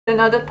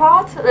Another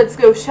part. Let's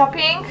go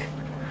shopping.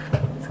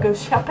 Let's go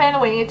shopping.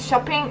 We need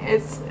shopping.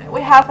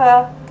 We have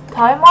a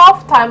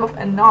time of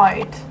a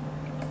night.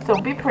 So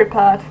be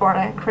prepared for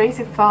a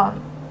crazy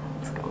fun.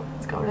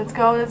 Let's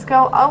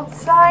go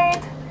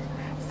outside.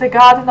 It's the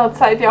garden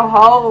outside your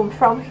home.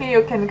 From here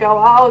you can go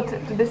out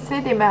to the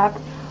city map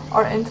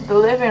or into the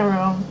living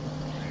room.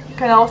 You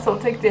can also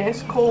take the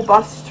school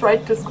bus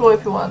straight to school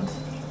if you want.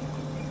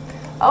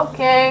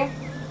 Okay,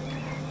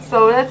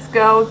 so let's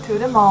go to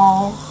the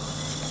mall.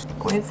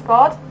 Queen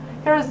spot.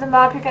 Here is the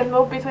map. You can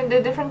move between the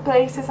different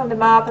places on the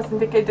map as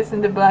indicated in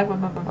the black. Blah,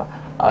 blah, blah, blah.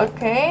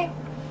 Okay,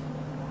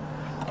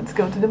 let's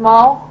go to the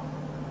mall.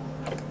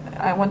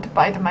 I want to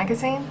buy the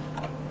magazine.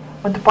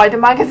 I want to buy the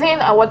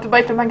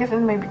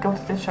magazine. Maybe go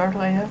to the shop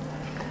later.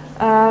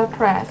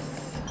 Press.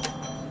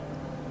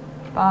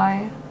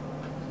 Buy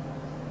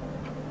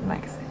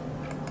magazine.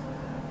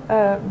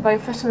 Buy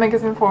fashion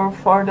magazine for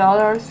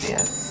 $4.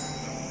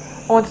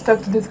 Yes. I want to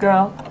talk to this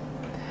girl.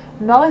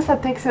 Melissa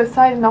takes you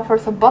aside and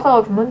offers a bottle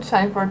of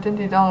moonshine for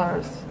 $20.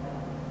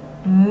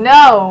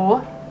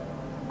 No!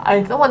 I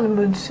don't want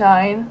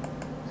moonshine.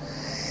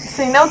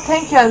 Say no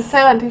thank you and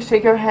silently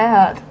shake your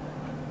head.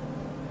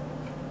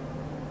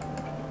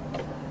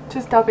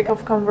 Choose topic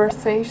of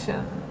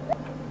conversation.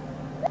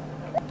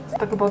 Let's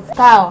talk about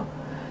style.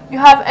 You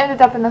have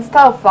ended up in a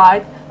style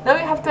fight. Now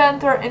you have to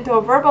enter into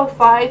a verbal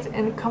fight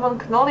in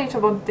common knowledge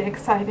about the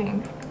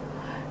exciting.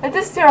 And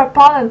this is your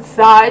opponent's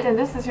side and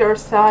this is your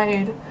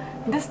side.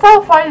 The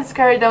style fight is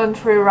carried out in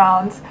 3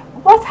 rounds.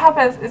 What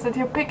happens is that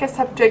you pick a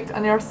subject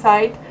on your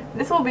side.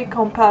 This will be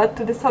compared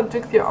to the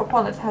subject your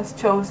opponent has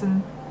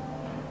chosen.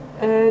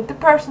 The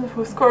person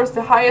who scores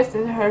the highest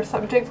in her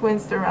subject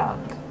wins the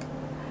round.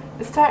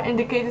 The star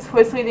indicates who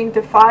is leading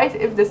the fight.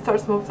 If the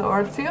stars move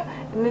towards you,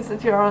 it means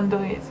that you are on the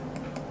lead.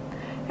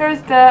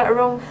 Here's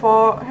room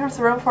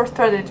for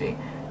strategy.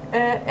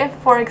 If,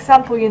 for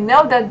example, you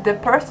know that the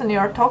person you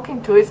are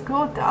talking to is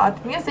good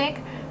at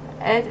music,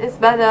 it is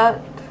better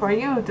for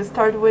you to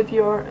start with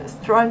your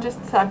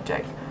strongest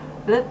subject.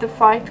 Let the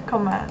fight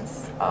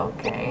commence.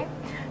 Okay.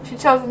 She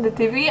chose the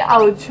TV. I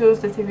will choose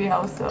the TV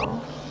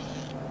also.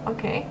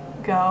 Okay.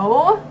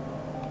 Go.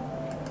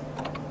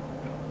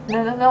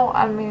 No.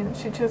 I mean,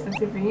 she chose the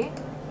TV.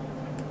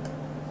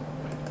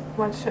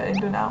 What should I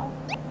do now?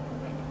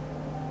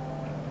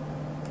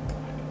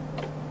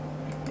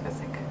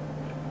 Music.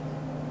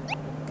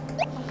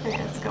 Okay,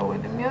 let's go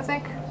with the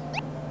music.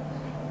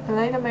 And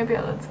later maybe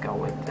let's go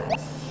with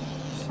this.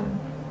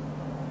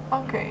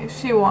 Okay,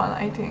 she won,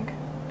 I think.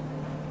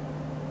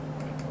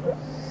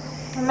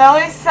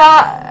 Melissa,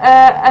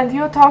 and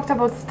you talked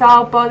about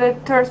style, but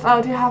it turns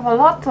out you have a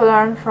lot to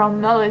learn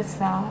from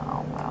Melissa.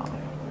 Oh well.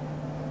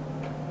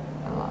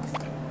 I lost.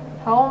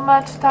 How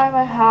much time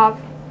I have?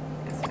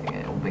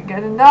 It will be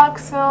getting dark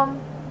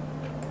soon.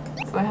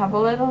 So I have a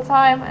little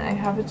time and I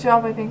have a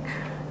job, I think.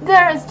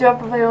 There is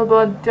job available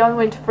at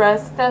Dunwich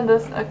Press, 10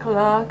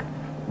 o'clock.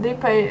 They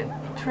pay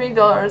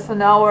 $3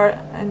 an hour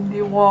and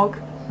you walk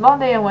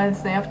Monday and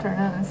Wednesday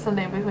afternoon and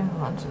Sunday between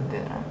lunch and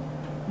dinner.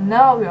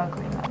 Now we are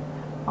going on.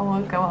 I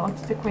will go out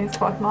to the Queen's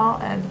Park Mall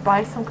and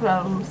buy some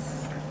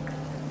clothes.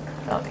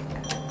 Clothing.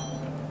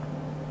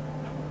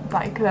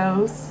 Buy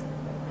clothes.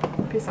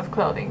 Piece of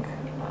clothing.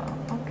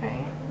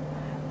 Okay.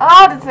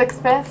 Ah, that's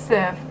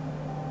expensive.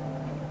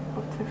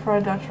 But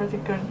before that, pretty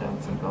good. I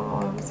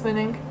was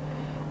winning.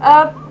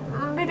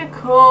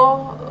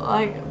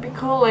 Be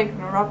cool like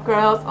rock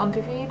girls on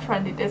TV.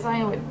 Trendy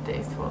design with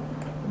tasteful.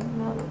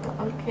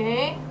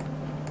 Okay.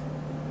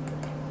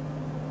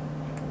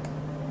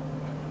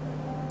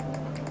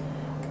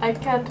 I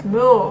can't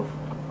move.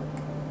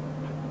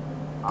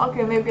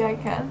 Okay, maybe I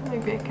can.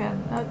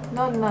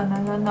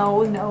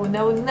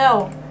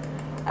 No.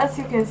 As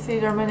you can see,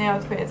 there are many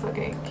outfits.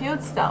 Okay,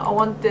 cute style. I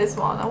want this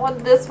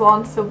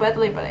one so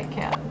badly, but I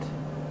can't.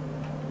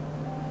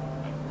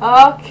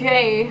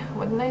 Okay,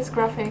 with nice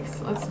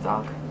graphics, let's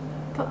talk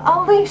to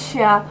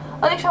Alicia.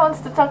 Alicia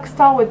wants to talk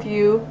style with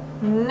you.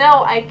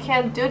 No, I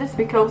can't do this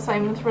because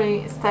I'm not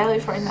really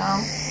stylish right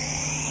now.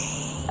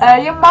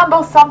 You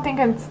mumble something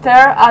and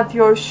stare at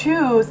your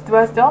shoes. It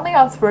was the only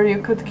answer you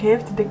could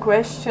give to the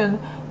question,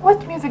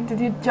 what music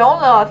did you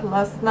download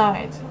last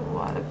night?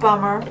 What a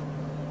bummer.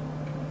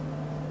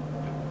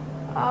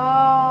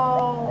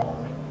 Oh,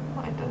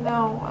 I don't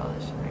know. Well, I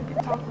should maybe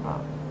talk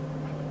about,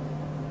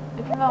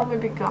 I don't know,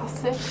 maybe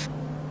gossip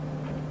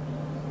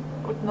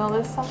with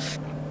Melissa.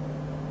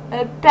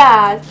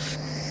 Bad.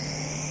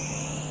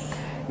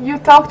 You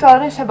talk to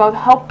Alicia about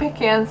how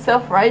picky and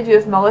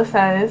self-righteous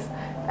Melissa is,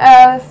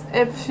 as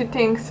if she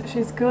thinks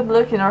she's good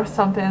looking or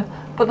something,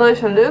 but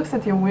Alicia looks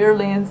at you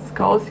weirdly and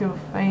scolds your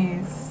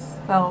face.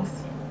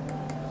 False.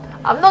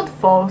 I'm not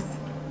false.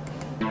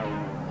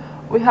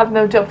 We have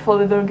no job for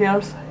little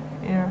girls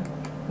here.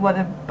 What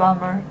a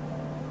bummer.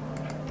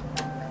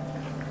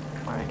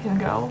 Where I can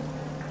go?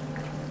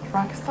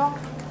 Drugstore?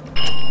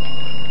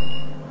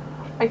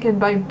 I can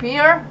buy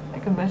beer, I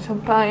can buy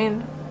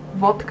champagne,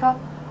 vodka.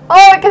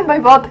 Oh, I can buy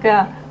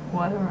vodka!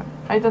 Whatever.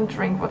 I don't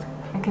drink vodka.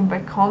 I can buy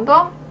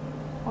condom.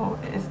 Oh,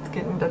 is it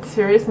getting that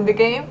serious in the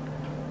game?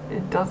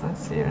 it doesn't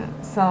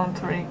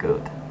sound really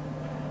good.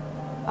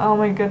 Oh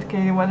my god,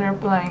 Katie, what are you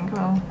playing?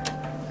 Well,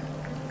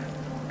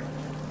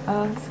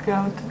 let's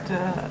go to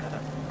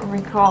the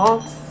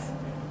records.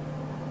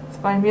 Let's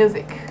buy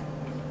music.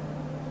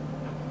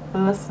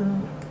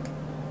 Listen.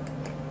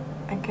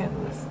 I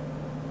can listen.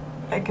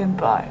 I can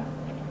buy.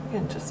 I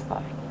can just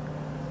buy.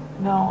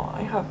 No,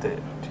 I have the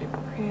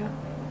J-pop here.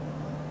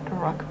 The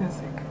rock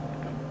music.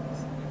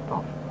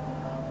 So,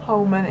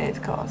 how many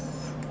it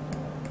costs?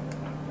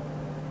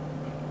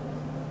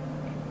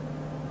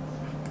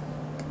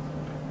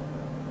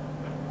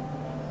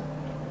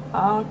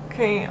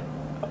 Okay,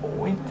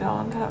 we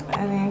don't have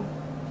any.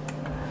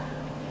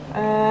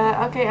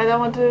 Okay, I don't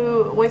want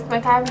to waste my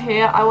time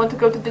here. I want to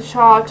go to the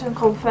church and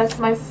confess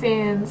my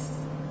sins.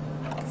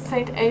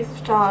 St.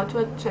 Eighth Church,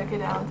 let's check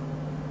it out.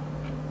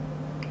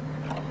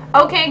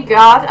 Okay,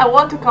 God, I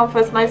want to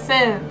confess my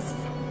sins.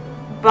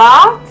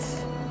 But,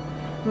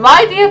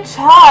 my dear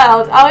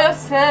child, all your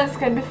sins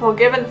can be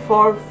forgiven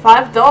for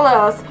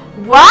 $5.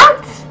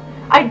 What?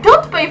 I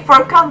don't pay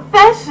for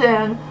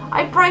confession.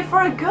 I pray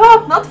for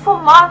God, not for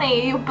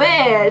money, you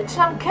bitch.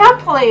 I'm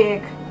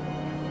Catholic.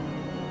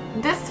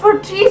 This is for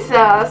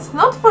Jesus,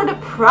 not for the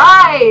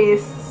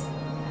price.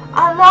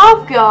 I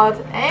love God.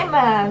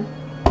 Amen.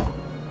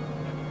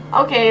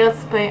 Okay,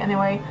 let's pay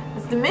anyway.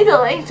 It's the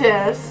Middle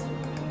Ages.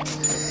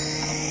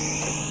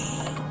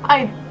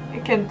 I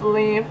can't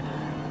believe.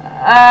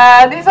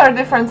 These are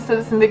different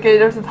status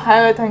indicators that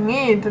highlight I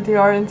need that you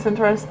are in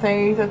central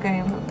state.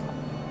 Okay.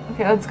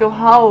 Okay, let's go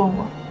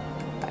home.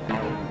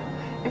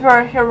 If you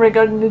are here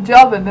regarding the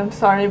job, and I'm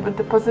sorry, but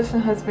the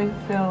position has been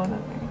filled.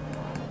 Okay,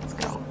 let's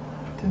go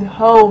to the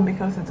home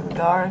because it's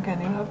dark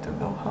and you have to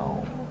go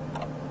home.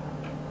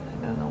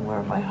 I don't know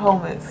where my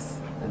home is.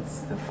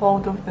 It's the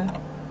fault of the...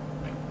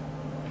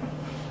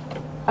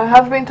 I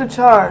have been to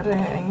church.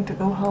 I need to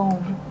go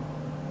home.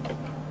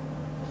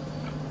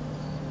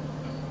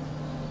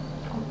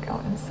 I'll go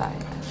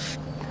inside.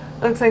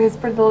 Looks like it's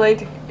pretty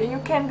late. You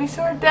can be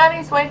sure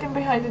Daddy's waiting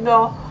behind the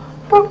door.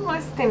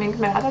 Probably steaming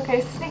mad.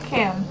 Okay, sneak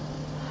in.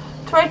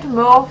 Try to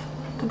move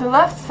to the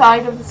left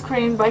side of the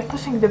screen by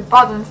pushing the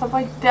buttons.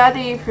 Avoid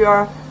Daddy if you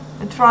are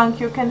drunk.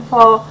 You can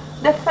fall.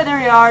 The further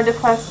you are, the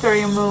faster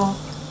you move.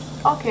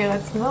 Okay,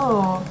 let's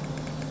move.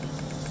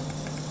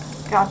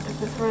 God,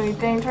 this is really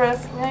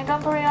dangerous. I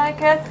don't really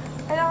like it.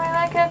 I don't really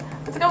like it.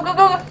 Let's go, go,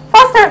 go, go.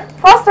 Faster!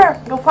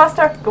 Faster! Go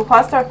faster! Go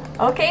faster!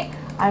 Okay,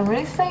 I'm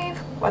really safe.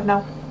 What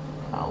now?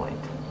 I'll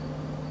wait.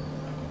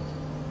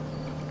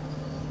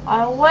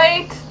 I'll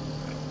wait.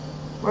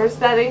 Where's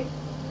Daddy?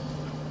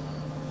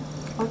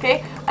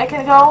 Okay, I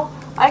can go.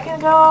 I can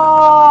go.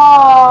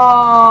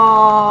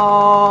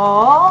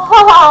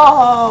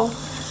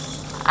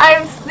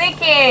 I'm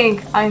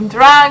sneaking. I'm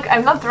drunk.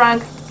 I'm not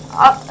drunk.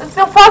 Let's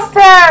go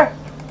faster.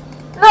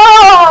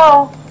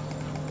 No!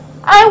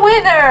 I'm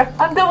winner.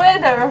 I'm the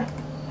winner.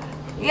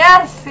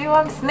 Yes,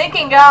 I'm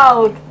sneaking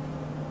out.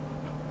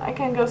 I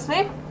can go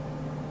sleep.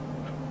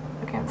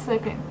 Okay, I'm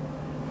sleeping.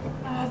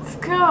 That's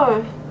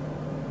good.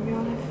 You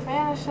wanna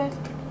finish it?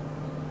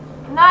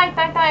 Night,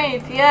 night,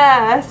 night.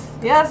 Yes,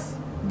 yes.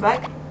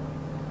 Back.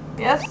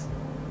 Yes.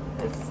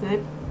 Let's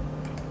sleep.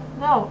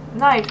 No,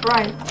 night,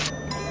 right.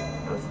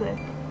 Go sleep.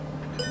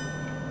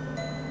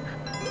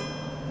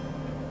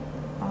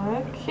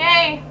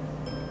 Okay.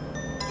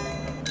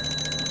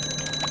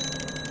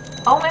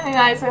 How many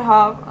nights I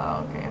have?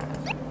 Oh, okay,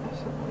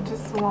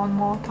 just one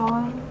more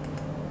time.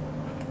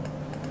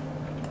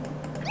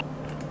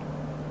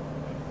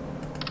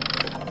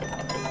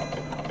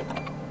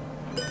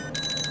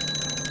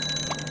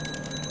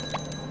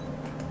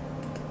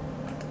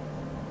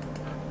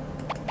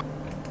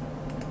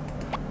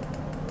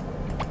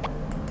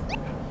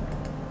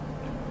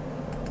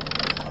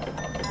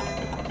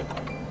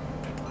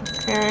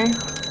 Okay.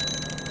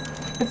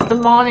 It's the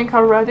morning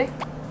already.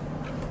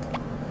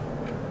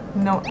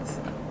 No, it's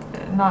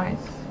night.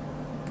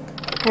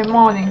 Okay,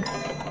 morning.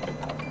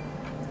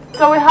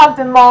 So we have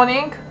the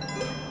morning.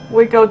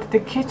 We go to the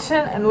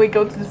kitchen and we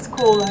go to the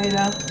school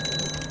later.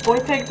 We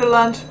take the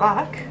lunch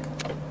back.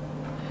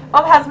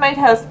 Mom has made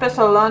her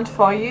special lunch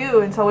for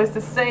you. It's always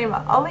the same.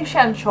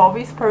 Alicia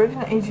anchovies,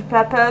 Peruvian aged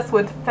peppers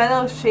with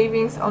fennel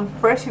shavings on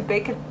freshly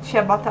baked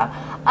ciabatta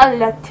a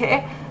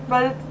latte.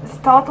 But it's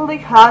totally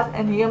hot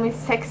and yummy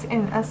sex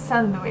in a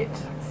sandwich.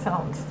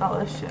 Sounds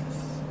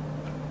delicious.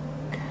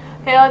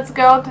 Okay, let's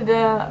go to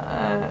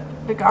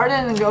the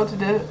garden and go to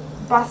the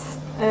bus,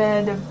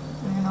 the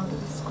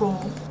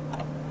school,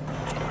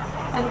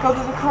 and go to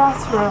the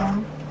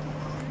classroom.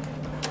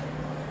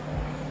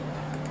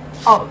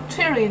 Oh,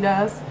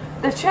 cheerleaders.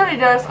 The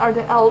cheerleaders are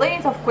the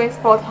elite of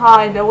Queensport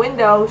High. The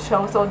window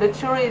shows all the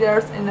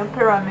cheerleaders in a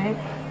pyramid.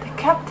 The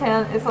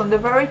captain is on the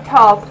very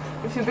top.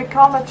 If you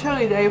become a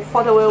cheerleader, your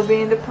photo will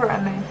be in the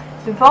pyramid.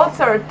 The votes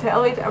are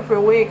tallied every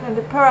week and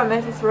the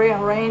pyramid is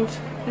rearranged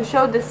to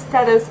show the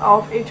status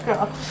of each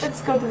girl.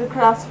 Let's go to the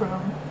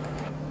classroom.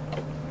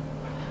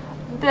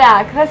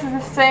 Yeah, class is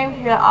the same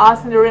here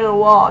as in the real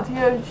world.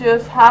 You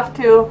just have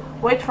to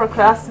wait for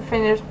class to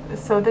finish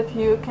so that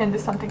you can do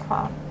something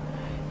fun.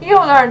 You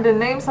learn the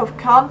names of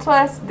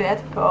countless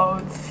dead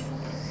poets.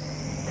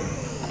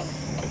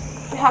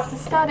 We have to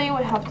study,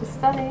 we have to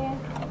study.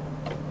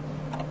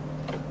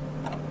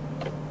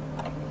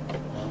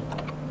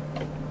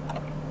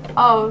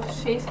 Oh,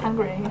 she's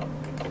hungry.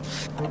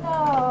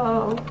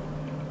 No.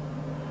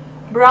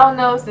 Brown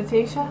nose,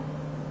 Letitia?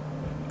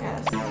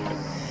 Yes.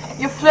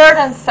 You flirt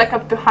and suck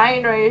up to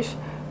Heinrich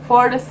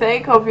for the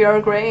sake of your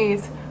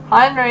grace.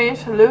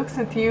 Heinrich looks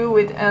at you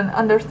with an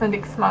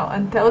understanding smile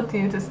and tells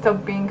you to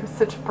stop being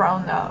such a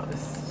brown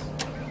nose.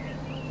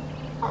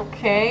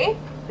 Okay.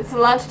 It's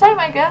lunchtime,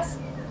 I guess.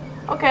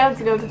 Okay,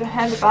 let's go to the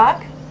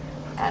handbag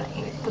and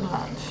eat the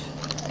lunch.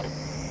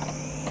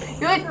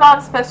 You eat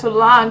mom's special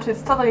lunch.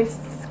 It's totally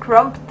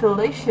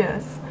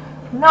scrumptious.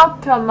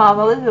 Not to mom,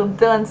 a little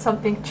dill and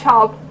something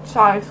chopped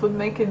chives would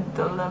make it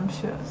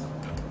delicious.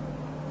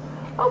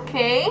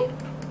 Okay.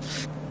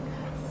 Let's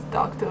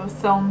talk to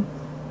some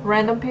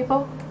random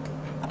people.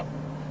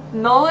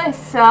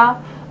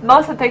 Melissa.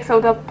 Melissa takes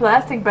out a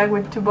plastic bag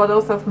with 2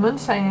 bottles of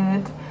moonshine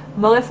in it.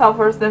 Melissa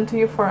offers them to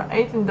you for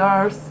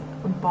 $18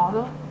 a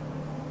bottle.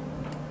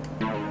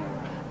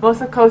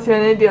 Melissa calls you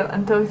an idiot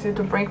and tells you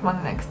to bring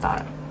money next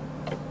time.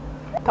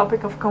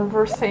 Topic of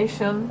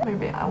conversation.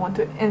 Maybe I want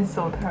to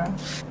insult her.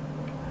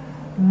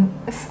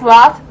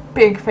 Slut,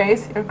 pig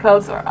face, your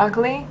clothes are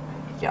ugly.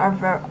 You're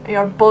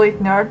a bullied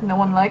nerd, no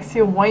one likes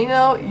you.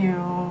 Wayno,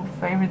 your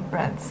favorite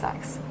brand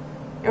sucks.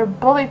 You're a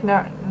bullied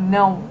nerd,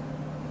 no.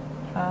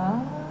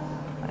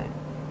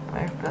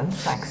 My brand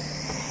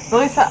sucks.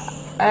 Melissa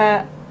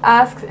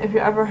asks if you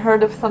ever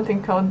heard of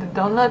something called the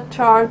donut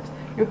chart.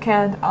 You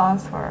can't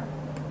answer.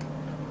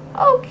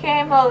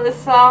 Okay,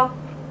 Melissa.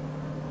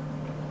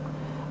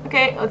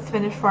 Okay, let's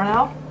finish for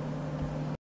now.